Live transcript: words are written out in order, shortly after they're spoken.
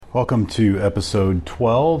Welcome to episode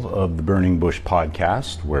 12 of the Burning Bush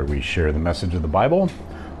podcast, where we share the message of the Bible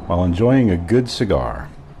while enjoying a good cigar.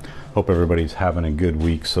 Hope everybody's having a good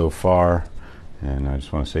week so far, and I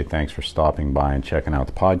just want to say thanks for stopping by and checking out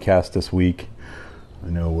the podcast this week. I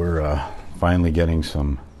know we're finally getting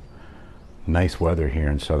some nice weather here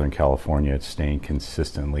in Southern California. It's staying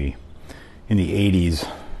consistently in the 80s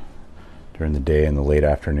during the day and the late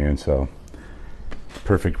afternoon, so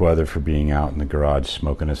perfect weather for being out in the garage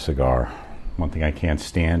smoking a cigar. One thing I can't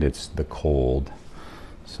stand, it's the cold.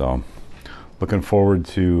 So looking forward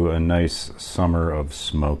to a nice summer of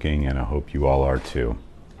smoking, and I hope you all are too.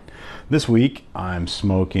 This week I'm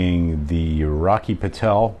smoking the Rocky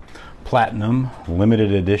Patel Platinum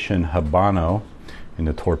Limited Edition Habano in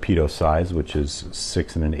the torpedo size, which is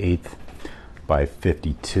 6 1/8 by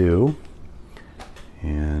 52.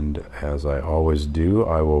 And as I always do,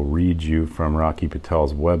 I will read you from Rocky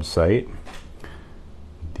Patel's website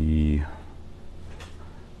the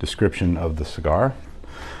description of the cigar.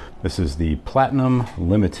 This is the Platinum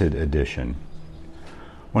Limited Edition.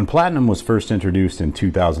 When Platinum was first introduced in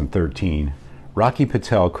 2013, Rocky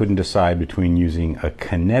Patel couldn't decide between using a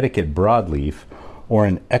Connecticut broadleaf or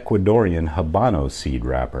an Ecuadorian Habano seed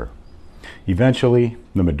wrapper. Eventually,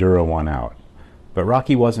 the Maduro won out. But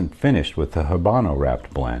Rocky wasn't finished with the Habano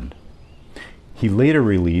wrapped blend. He later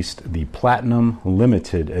released the Platinum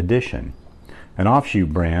Limited Edition, an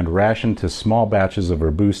offshoot brand rationed to small batches of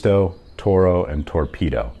Robusto, Toro, and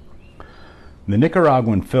Torpedo. The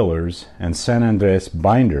Nicaraguan fillers and San Andres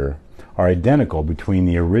binder are identical between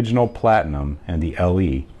the original Platinum and the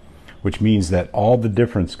LE, which means that all the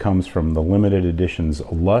difference comes from the limited edition's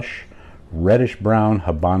lush, reddish-brown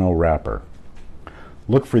Habano wrapper.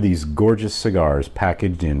 Look for these gorgeous cigars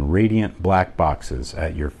packaged in radiant black boxes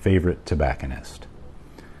at your favorite tobacconist.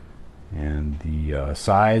 And the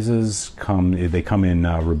sizes come in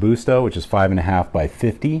Robusto, which is 5.5 by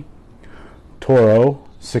 50, Toro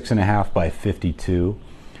 6.5 by 52,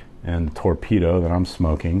 and the Torpedo that I'm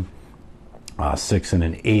smoking 6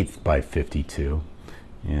 1/8 by 52.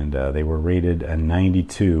 And they were rated a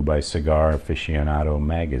 92 by Cigar Aficionado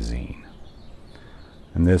magazine.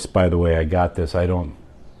 And this, by the way, I got this. I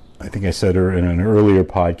think I said in an earlier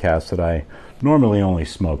podcast that I normally only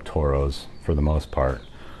smoke Toros for the most part.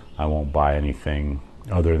 I won't buy anything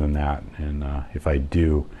other than that. And if I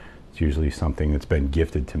do, it's usually something that's been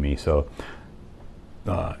gifted to me. So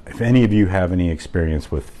if any of you have any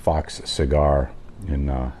experience with Fox Cigar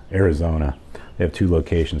in Arizona, they have 2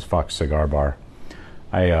 locations, Fox Cigar Bar.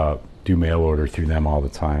 I do mail order through them all the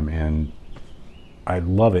time, and I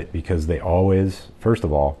love it because they always, first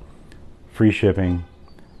of all, free shipping,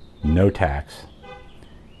 no tax,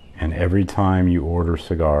 and every time you order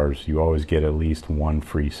cigars, you always get at least 1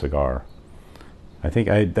 free cigar. I think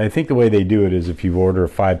the way they do it is if you order a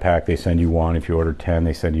 5-pack, they send you 1. If you order 10,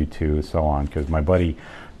 they send you 2, and so on. Because my buddy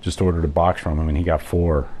just ordered a box from him, and he got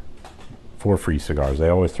 4 free cigars. They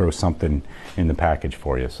always throw something in the package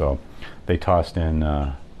for you. So they tossed in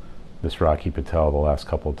this Rocky Patel the last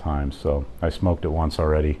couple of times. So I smoked it once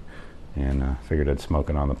already, and figured I'd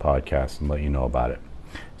smoke it on the podcast and let you know about it.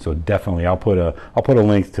 So definitely, I'll put a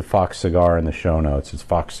link to Fox Cigar in the show notes. It's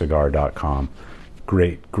foxcigar.com.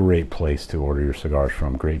 Great place to order your cigars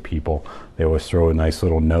from. Great people. They always throw a nice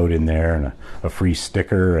little note in there and a free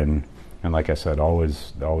sticker, and like I said,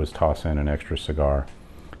 always toss in an extra cigar,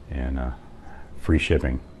 and free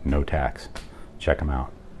shipping, no tax. Check them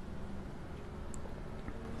out.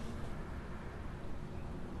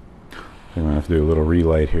 I'm gonna have to do a little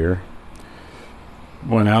relight here.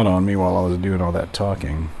 Went out on me while I was doing all that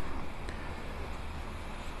talking.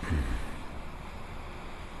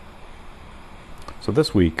 So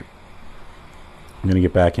this week, I'm going to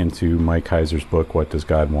get back into Mike Heiser's book, What Does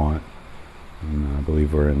God Want? And I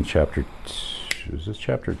believe we're in chapter 2. Is this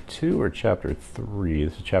chapter 2 or chapter 3?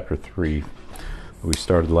 This is chapter 3 that we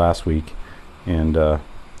started last week. And the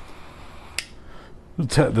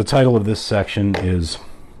title of this section is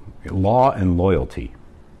Law and Loyalty.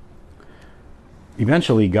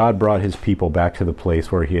 Eventually, God brought his people back to the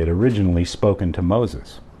place where he had originally spoken to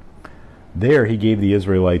Moses. There, he gave the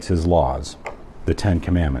Israelites his laws, the 10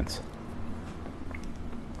 Commandments.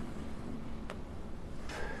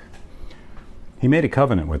 He made a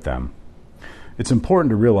covenant with them. It's important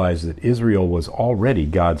to realize that Israel was already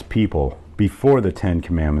God's people before the 10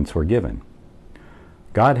 Commandments were given.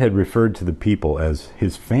 God had referred to the people as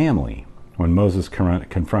his family when Moses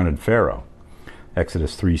confronted Pharaoh.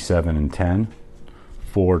 Exodus 3:7 and 10,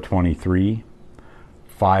 4:23,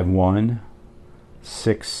 5:1,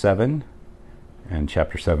 6:7, and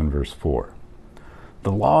chapter 7, verse 4.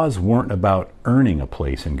 The laws weren't about earning a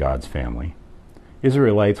place in God's family.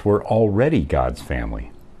 Israelites were already God's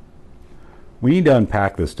family. We need to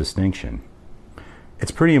unpack this distinction.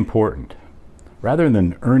 It's pretty important. Rather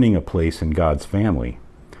than earning a place in God's family,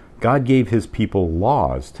 God gave his people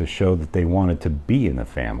laws to show that they wanted to be in the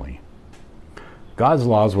family. God's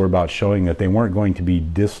laws were about showing that they weren't going to be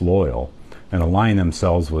disloyal and align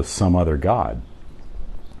themselves with some other god.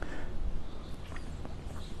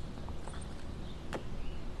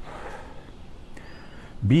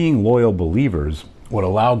 Being loyal believers would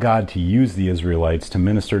allow God to use the Israelites to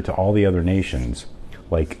minister to all the other nations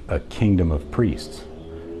like a kingdom of priests.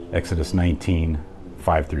 Exodus 19,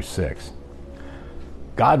 5-6.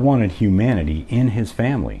 God wanted humanity in his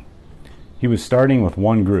family. He was starting with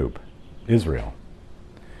one group, Israel.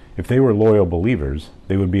 If they were loyal believers,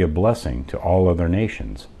 they would be a blessing to all other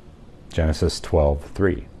nations. Genesis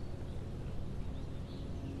 12:3.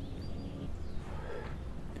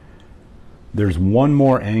 There's one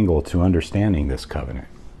more angle to understanding this covenant.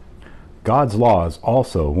 God's laws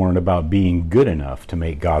also weren't about being good enough to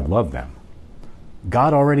make God love them.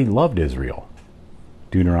 God already loved Israel.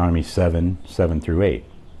 Deuteronomy 7:7-8.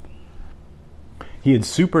 He had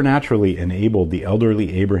supernaturally enabled the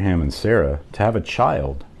elderly Abraham and Sarah to have a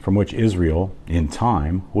child from which Israel, in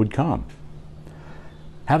time, would come.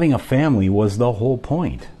 Having a family was the whole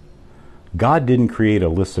point. God didn't create a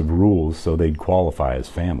list of rules so they'd qualify as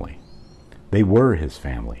family. They were his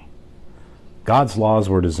family. God's laws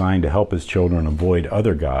were designed to help his children avoid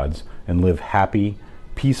other gods and live happy,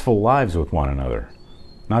 peaceful lives with one another,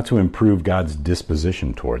 not to improve God's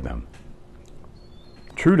disposition toward them.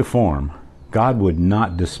 True to form, God would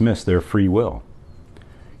not dismiss their free will.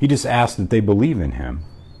 He just asked that they believe in him,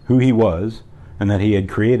 who he was, and that he had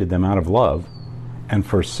created them out of love, and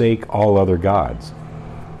forsake all other gods.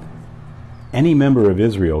 Any member of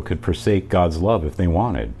Israel could forsake God's love if they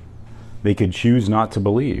wanted. They could choose not to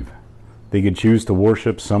believe. They could choose to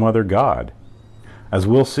worship some other god. As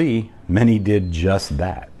we'll see, many did just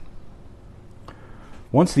that.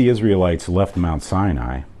 Once the Israelites left Mount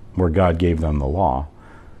Sinai, where God gave them the law,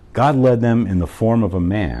 God led them in the form of a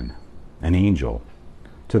man, an angel,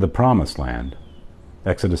 to the promised land.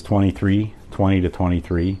 Exodus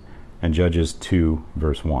 23:20-23, and Judges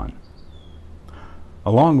 2:1.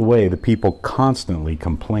 Along the way, the people constantly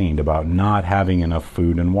complained about not having enough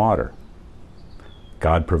food and water.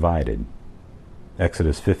 God provided.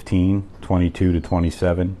 Exodus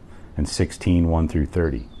 15:22-27, and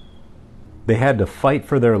 16:1-30. They had to fight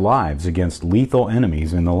for their lives against lethal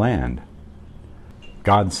enemies in the land.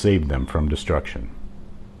 God saved them from destruction.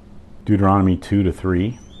 Deuteronomy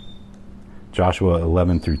 2-3, Joshua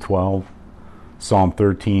 11-12, Psalm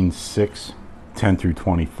 13:6,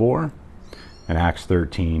 10-24, and Acts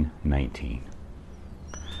 13:19.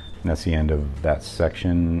 And that's the end of that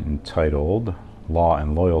section entitled Law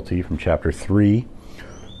and Loyalty from chapter 3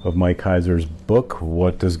 of Mike Heiser's book,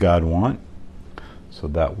 What Does God Want? So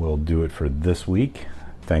that will do it for this week.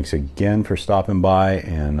 Thanks again for stopping by,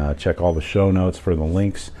 and check all the show notes for the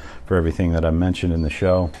links for everything that I mentioned in the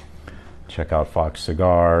show. Check out Fox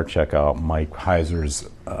Cigar, check out Mike Heiser's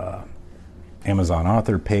Amazon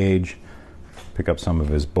author page. Pick up some of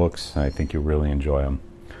his books. I think you'll really enjoy them.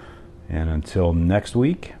 And until next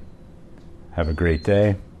week, have a great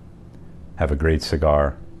day, have a great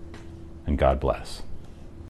cigar, and God bless.